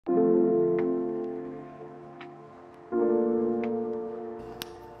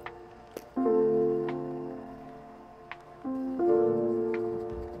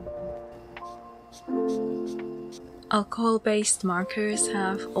Alcohol-based markers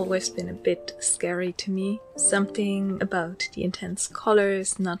have always been a bit scary to me. Something about the intense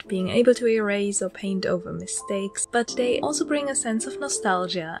colors, not being able to erase or paint over mistakes, but they also bring a sense of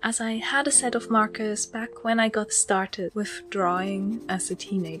nostalgia, as I had a set of markers back when I got started with drawing as a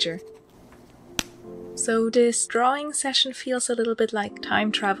teenager. So this drawing session feels a little bit like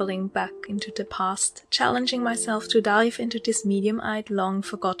time traveling back into the past, challenging myself to dive into this medium I'd long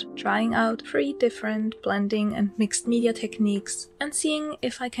forgot, trying out 3 different blending and mixed media techniques, and seeing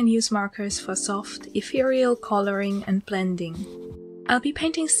if I can use markers for soft, ethereal coloring and blending. I'll be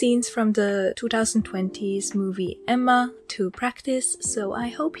painting scenes from the 2020s movie Emma to practice, so I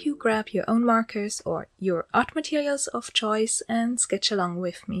hope you grab your own markers or your art materials of choice and sketch along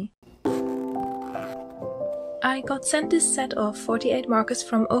with me. I got sent this set of 48 markers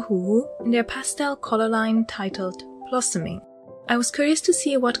from Ohuhu in their pastel color line titled Blossoming. I was curious to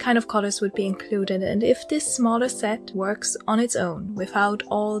see what kind of colors would be included and if this smaller set works on its own without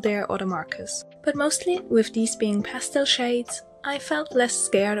all their other markers. But mostly, with these being pastel shades, I felt less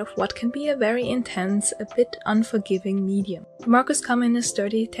scared of what can be a very intense, a bit unforgiving medium. The markers come in a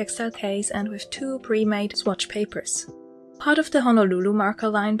sturdy textile case and with 2 pre-made swatch papers. Part of the Honolulu marker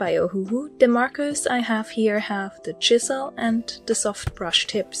line by Ohuhu, the markers I have here have the chisel and the soft brush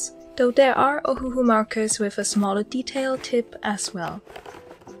tips, though there are Ohuhu markers with a smaller detail tip as well.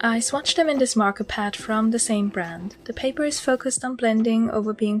 I swatched them in this marker pad from the same brand. The paper is focused on blending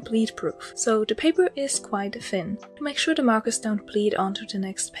over being bleed proof, so the paper is quite thin. To make sure the markers don't bleed onto the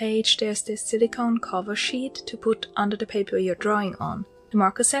next page, there's this silicone cover sheet to put under the paper you're drawing on. The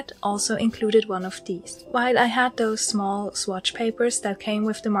marker set also included one of these. While I had those small swatch papers that came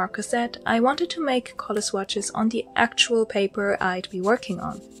with the marker set, I wanted to make color swatches on the actual paper I'd be working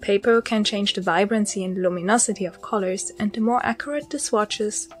on. Paper can change the vibrancy and luminosity of colors, and the more accurate the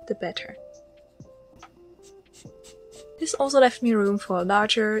swatches, the better. This also left me room for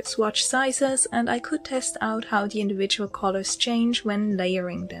larger swatch sizes, and I could test out how the individual colors change when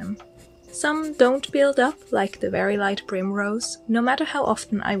layering them. Some don't build up, like the very light primrose, no matter how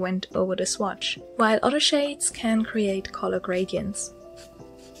often I went over the swatch, while other shades can create color gradients.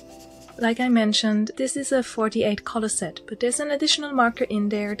 Like I mentioned, this is a 48 color set, but there's an additional marker in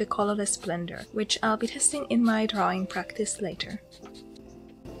there, the colorless blender, which I'll be testing in my drawing practice later.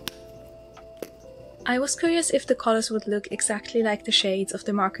 I was curious if the colors would look exactly like the shades of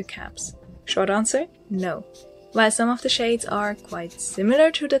the marker caps. Short answer, no. While some of the shades are quite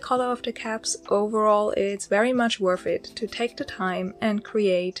similar to the color of the caps, overall it's very much worth it to take the time and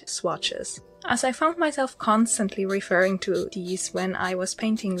create swatches, as I found myself constantly referring to these when I was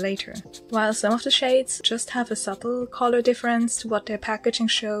painting later. While some of the shades just have a subtle color difference to what their packaging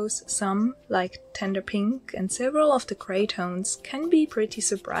shows, some, like tender pink and several of the grey tones, can be pretty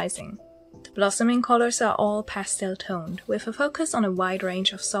surprising. The blossoming colors are all pastel toned, with a focus on a wide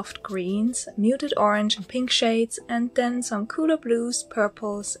range of soft greens, muted orange and pink shades, and then some cooler blues,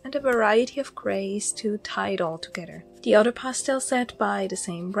 purples, and a variety of greys to tie it all together. The other pastel set by the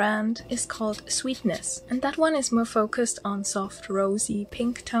same brand is called Sweetness, and that one is more focused on soft rosy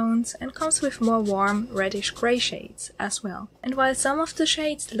pink tones and comes with more warm reddish grey shades as well. And while some of the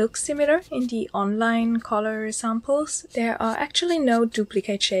shades look similar in the online color samples, there are actually no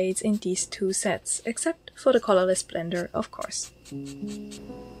duplicate shades in these 2 sets, except for the colorless blender, of course.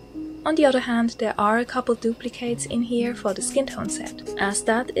 On the other hand, there are a couple duplicates in here for the skin tone set, as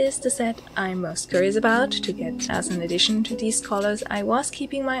that is the set I'm most curious about to get as an addition to these colors. I was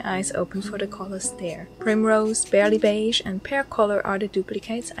keeping my eyes open for the colors there. Primrose, Barely Beige and Pear Color are the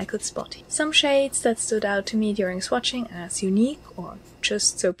duplicates I could spot. Some shades that stood out to me during swatching as unique or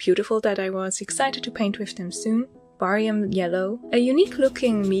just so beautiful that I was excited to paint with them soon. Barium Yellow, a unique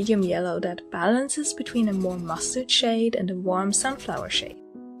looking medium yellow that balances between a more mustard shade and a warm sunflower shade.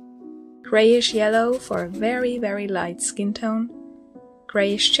 Grayish Yellow for a very light skin tone.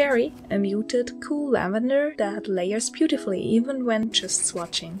 Grayish Cherry, a muted, cool lavender that layers beautifully even when just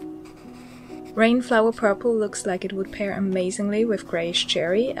swatching. Rainflower Purple looks like it would pair amazingly with Grayish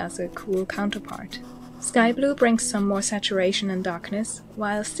Cherry as a cool counterpart. Sky Blue brings some more saturation and darkness,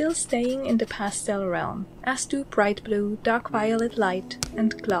 while still staying in the pastel realm, as do Bright Blue, Dark Violet Light,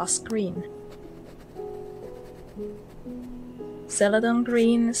 and Glass Green. Celadon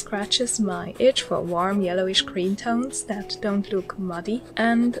Green scratches my itch for warm yellowish green tones that don't look muddy,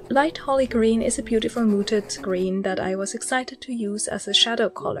 and Light Holly Green is a beautiful muted green that I was excited to use as a shadow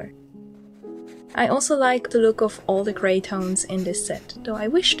color. I also like the look of all the grey tones in this set, though I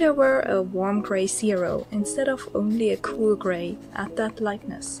wish there were a warm grey zero instead of only a cool grey at that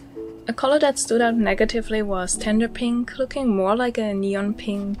lightness. A color that stood out negatively was tender pink, looking more like a neon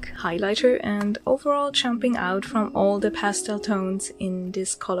pink highlighter and overall jumping out from all the pastel tones in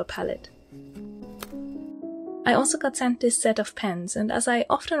this color palette. I also got sent this set of pens, and as I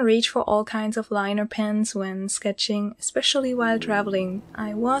often reach for all kinds of liner pens when sketching, especially while traveling,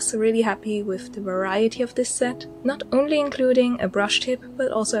 I was really happy with the variety of this set, not only including a brush tip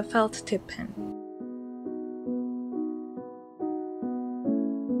but also a felt tip pen.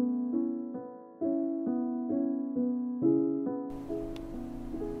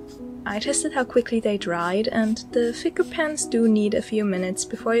 I tested how quickly they dried, and the thicker pens do need a few minutes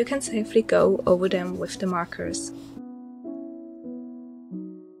before you can safely go over them with the markers.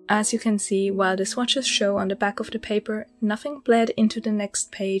 As you can see, while the swatches show on the back of the paper, nothing bled into the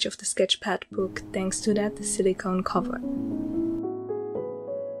next page of the sketchpad book thanks to that silicone cover.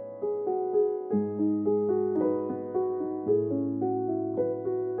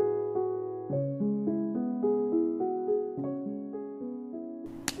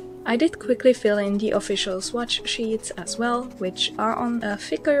 I did quickly fill in the official swatch sheets as well, which are on a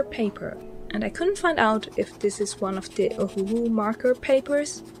thicker paper, and I couldn't find out if this is one of the Ohuhu marker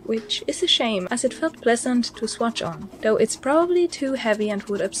papers, which is a shame as it felt pleasant to swatch on, though it's probably too heavy and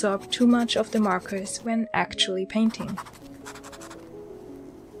would absorb too much of the markers when actually painting.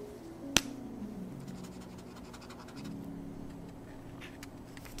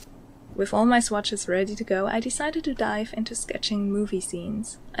 With all my swatches ready to go, I decided to dive into sketching movie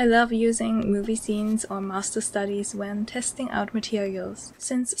scenes. I love using movie scenes or master studies when testing out materials,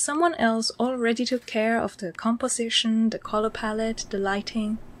 since someone else already took care of the composition, the color palette, the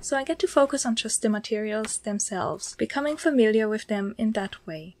lighting, so I get to focus on just the materials themselves, becoming familiar with them in that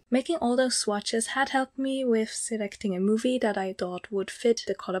way. Making all those swatches had helped me with selecting a movie that I thought would fit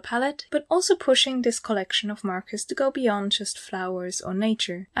the color palette, but also pushing this collection of markers to go beyond just flowers or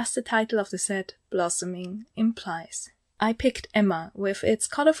nature, as the title of the set, Blossoming, implies. I picked Emma, with its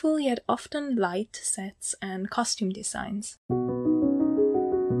colorful yet often light sets and costume designs.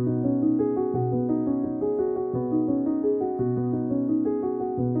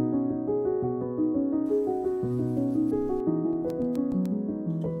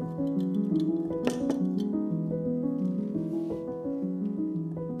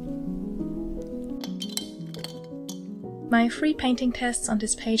 My 3 painting tests on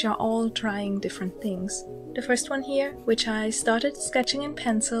this page are all trying different things. The first one here, which I started sketching in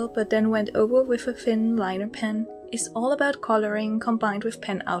pencil but then went over with a thin liner pen, is all about coloring combined with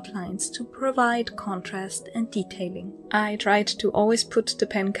pen outlines to provide contrast and detailing. I tried to always put the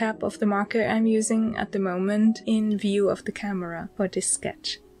pen cap of the marker I'm using at the moment in view of the camera for this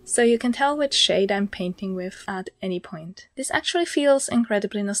sketch, so you can tell which shade I'm painting with at any point. This actually feels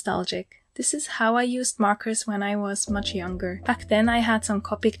incredibly nostalgic. This is how I used markers when I was much younger. Back then I had some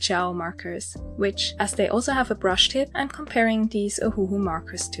Copic Ciao markers, which, as they also have a brush tip, I'm comparing these Ohuhu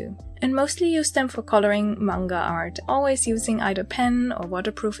markers to. And mostly use them for coloring manga art, always using either pen or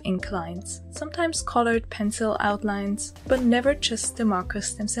waterproof ink lines, sometimes colored pencil outlines, but never just the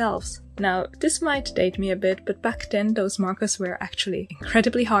markers themselves. Now, this might date me a bit, but back then those markers were actually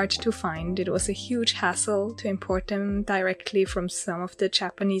incredibly hard to find. It was a huge hassle to import them directly from some of the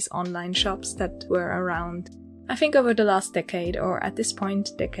Japanese online shops that were around. I think over the last decade, or at this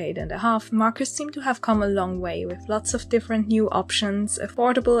point decade and a half, markers seem to have come a long way with lots of different new options,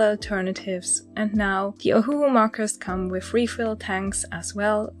 affordable alternatives, and now the Ohuhu markers come with refill tanks as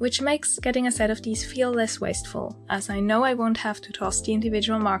well, which makes getting a set of these feel less wasteful, as I know I won't have to toss the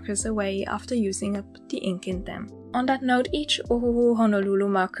individual markers away after using up the ink in them. On that note, each Ohuhu Honolulu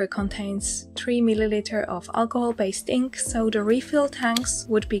marker contains 3 ml of alcohol-based ink, so the refill tanks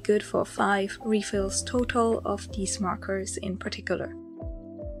would be good for 5 refills total of these markers in particular.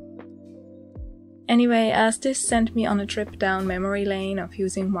 Anyway, as this sent me on a trip down memory lane of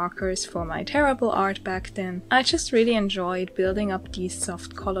using markers for my terrible art back then, I just really enjoyed building up these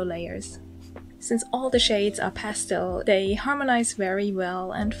soft color layers. Since all the shades are pastel, they harmonize very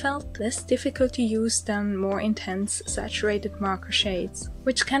well and felt less difficult to use than more intense, saturated marker shades,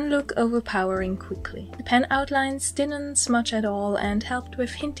 which can look overpowering quickly. The pen outlines didn't smudge at all and helped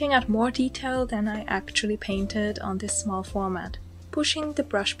with hinting at more detail than I actually painted on this small format, pushing the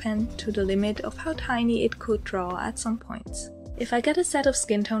brush pen to the limit of how tiny it could draw at some points. If I get a set of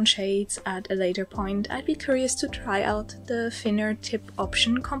skin tone shades at a later point, I'd be curious to try out the thinner tip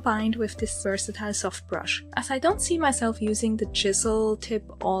option combined with this versatile soft brush, as I don't see myself using the chisel tip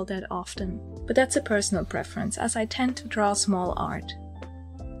all that often. But that's a personal preference, as I tend to draw small art.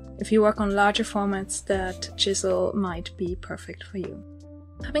 If you work on larger formats, that chisel might be perfect for you.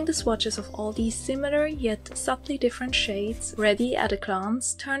 Having the swatches of all these similar yet subtly different shades ready at a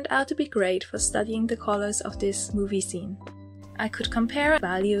glance turned out to be great for studying the colors of this movie scene. I could compare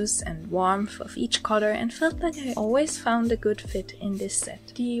values and warmth of each color and felt like I always found a good fit in this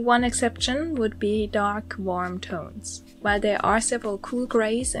set. The one exception would be dark, warm tones. While there are several cool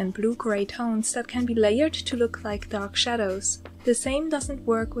grays and blue-gray tones that can be layered to look like dark shadows, the same doesn't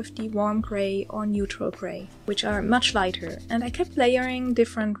work with the warm gray or neutral gray, which are much lighter, and I kept layering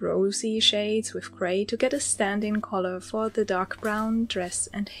different rosy shades with gray to get a stand-in color for the dark brown dress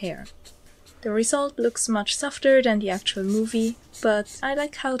and hair. The result looks much softer than the actual movie, but I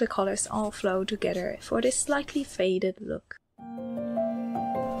like how the colors all flow together for this slightly faded look.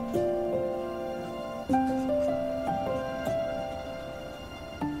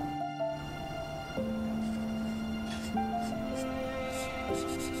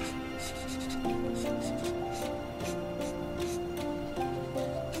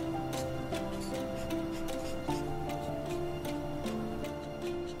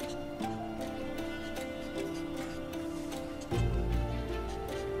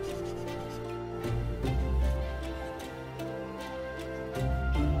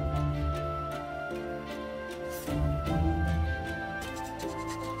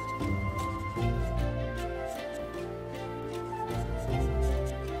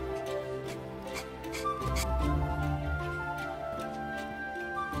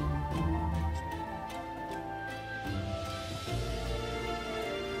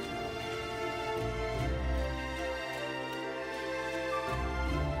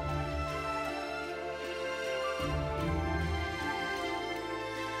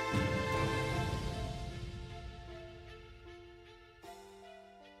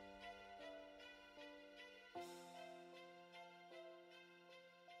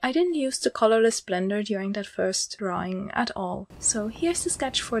 I didn't use the colorless blender during that first drawing at all, so here's the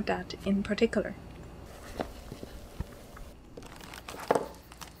sketch for that in particular.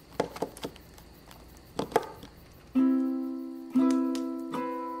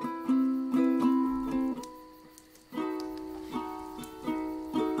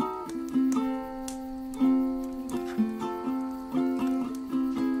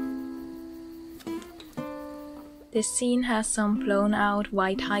 This scene has some blown out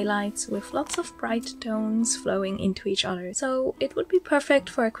white highlights with lots of bright tones flowing into each other, so it would be perfect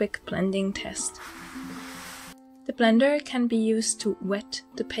for a quick blending test. The blender can be used to wet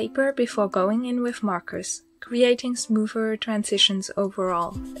the paper before going in with markers, creating smoother transitions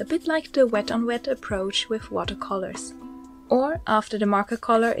overall, a bit like the wet on wet approach with watercolors. Or, after the marker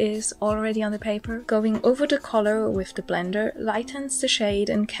color is already on the paper, going over the color with the blender lightens the shade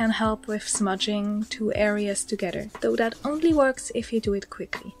and can help with smudging two areas together, though that only works if you do it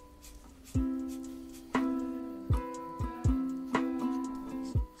quickly.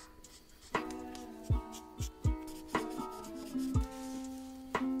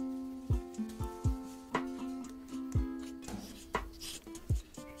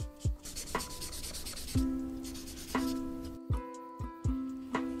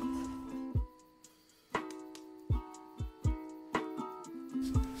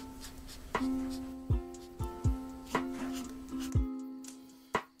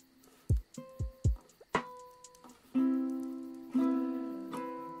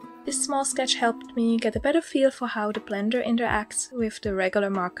 This small sketch helped me get a better feel for how the blender interacts with the regular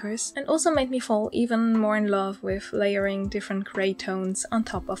markers, and also made me fall even more in love with layering different gray tones on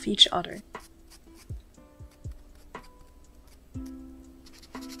top of each other.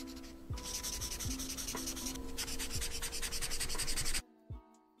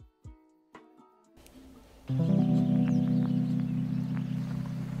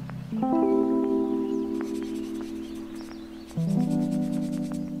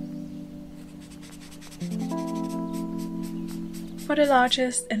 For the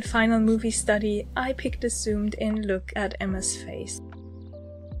largest and final movie study, I picked a zoomed-in look at Emma's face.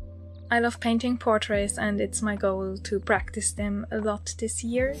 I love painting portraits and it's my goal to practice them a lot this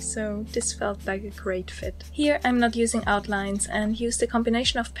year, so this felt like a great fit. Here I'm not using outlines and used a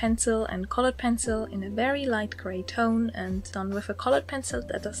combination of pencil and colored pencil in a very light grey tone and done with a colored pencil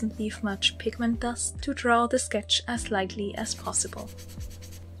that doesn't leave much pigment dust to draw the sketch as lightly as possible.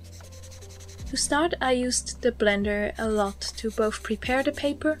 To start, I used the blender a lot to both prepare the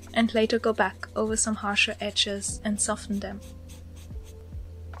paper and later go back over some harsher edges and soften them.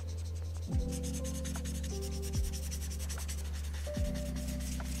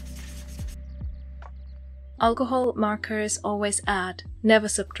 Alcohol markers always add, never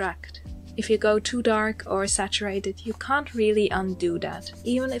subtract. If you go too dark or saturated, you can't really undo that,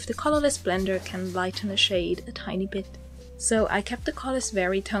 even if the colorless blender can lighten a shade a tiny bit. so I kept the colors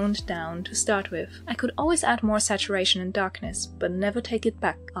very toned down to start with. I could always add more saturation and darkness, but never take it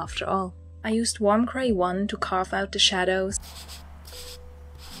back after all. I used warm grey 1 to carve out the shadows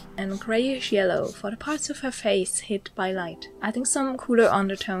and greyish yellow for the parts of her face hit by light, adding some cooler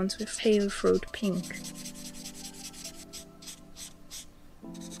undertones with pale fruit pink.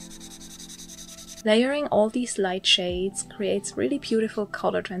 Layering all these light shades creates really beautiful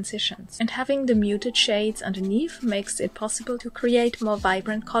color transitions, and having the muted shades underneath makes it possible to create more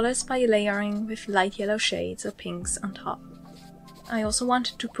vibrant colors by layering with light yellow shades or pinks on top. I also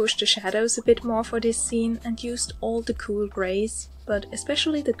wanted to push the shadows a bit more for this scene and used all the cool greys, but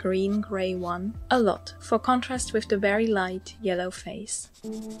especially the green grey 1, a lot, for contrast with the very light yellow face.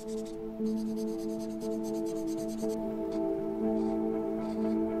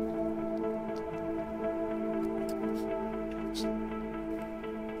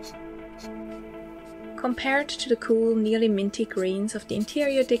 Compared to the cool, nearly minty greens of the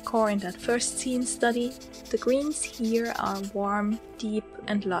interior decor in that first scene study, the greens here are warm, deep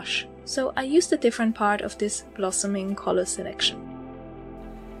and lush, so I used a different part of this blossoming color selection.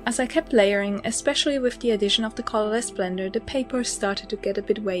 As I kept layering, especially with the addition of the colorless blender, the paper started to get a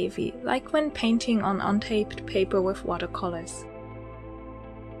bit wavy, like when painting on untaped paper with watercolors.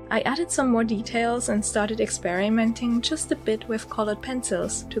 I added some more details and started experimenting just a bit with colored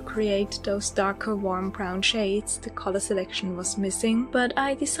pencils to create those darker warm brown shades the color selection was missing, but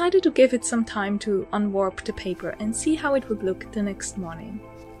I decided to give it some time to unwarp the paper and see how it would look the next morning.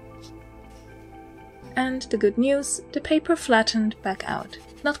 And the good news, the paper flattened back out.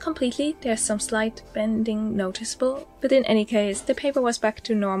 Not completely, there's some slight bending noticeable, but in any case the paper was back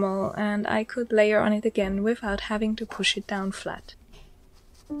to normal and I could layer on it again without having to push it down flat.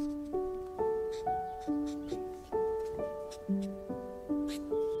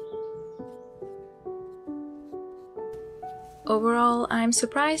 Overall, I'm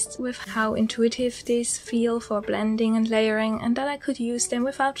surprised with how intuitive these feel for blending and layering, and that I could use them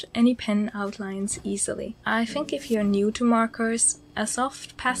without any pen outlines easily. I think if you're new to markers, a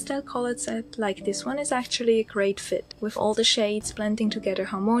soft pastel colored set like this one is actually a great fit, with all the shades blending together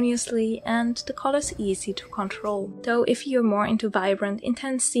harmoniously and the colors easy to control. Though if you're more into vibrant,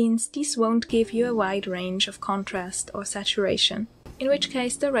 intense scenes, these won't give you a wide range of contrast or saturation, in which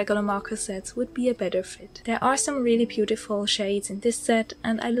case the regular marker sets would be a better fit. There are some really beautiful shades in this set,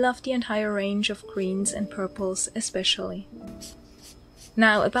 and I love the entire range of greens and purples especially.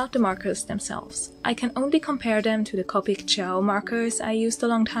 Now about the markers themselves. I can only compare them to the Copic Ciao markers I used a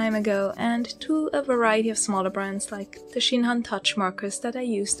long time ago and to a variety of smaller brands like the Shinhan Touch markers that I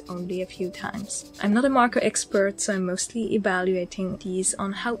used only a few times. I'm not a marker expert, so I'm mostly evaluating these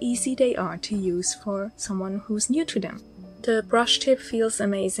on how easy they are to use for someone who's new to them. The brush tip feels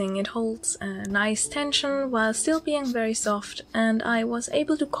amazing, it holds a nice tension while still being very soft, and I was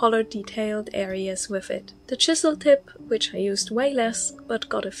able to color detailed areas with it. The chisel tip, which I used way less but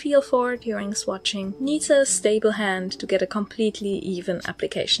got a feel for during swatching, needs a stable hand to get a completely even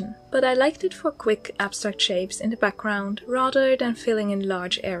application. But I liked it for quick abstract shapes in the background rather than filling in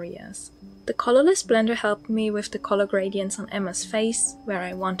large areas. The colorless blender helped me with the color gradients on Emma's face, where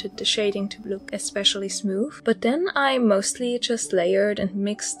I wanted the shading to look especially smooth, but then I mostly just layered and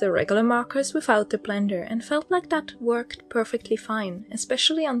mixed the regular markers without the blender and felt like that worked perfectly fine,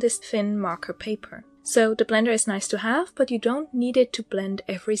 especially on this thin marker paper. So the blender is nice to have, but you don't need it to blend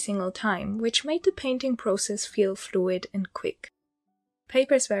every single time, which made the painting process feel fluid and quick.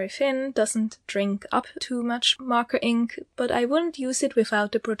 Paper is very thin, doesn't drink up too much marker ink, but I wouldn't use it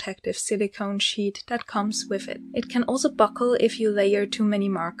without the protective silicone sheet that comes with it. It can also buckle if you layer too many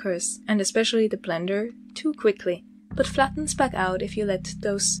markers, and especially the blender, too quickly, but flattens back out if you let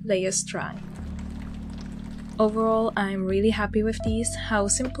those layers dry. Overall, I'm really happy with these, how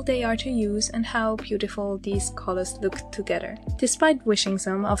simple they are to use and how beautiful these colors look together, despite wishing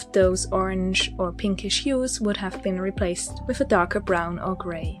some of those orange or pinkish hues would have been replaced with a darker brown or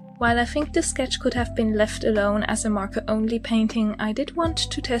grey. While I think the sketch could have been left alone as a marker-only painting, I did want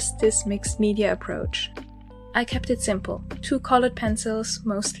to test this mixed media approach. I kept it simple, 2 colored pencils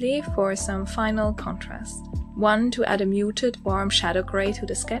mostly for some final contrast. One to add a muted, warm shadow grey to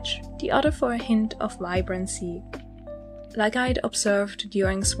the sketch, the other for a hint of vibrancy. Like I'd observed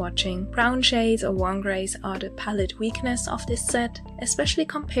during swatching, brown shades or warm greys are the palette weakness of this set, especially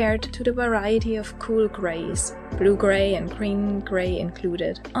compared to the variety of cool greys, blue grey and green grey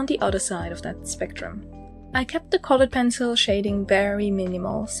included, on the other side of that spectrum. I kept the colored pencil shading very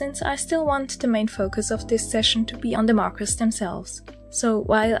minimal, since I still want the main focus of this session to be on the markers themselves. So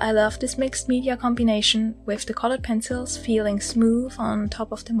while I love this mixed media combination, with the colored pencils feeling smooth on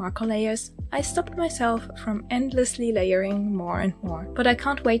top of the marker layers, I stopped myself from endlessly layering more and more. But I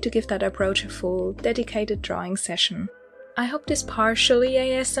can't wait to give that approach a full, dedicated drawing session. I hope this partially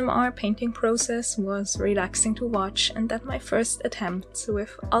ASMR painting process was relaxing to watch and that my first attempts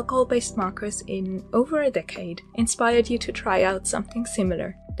with alcohol-based markers in over a decade inspired you to try out something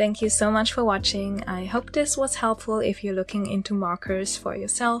similar. Thank you so much for watching. I hope this was helpful if you're looking into markers for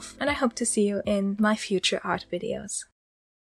yourself, and I hope to see you in my future art videos.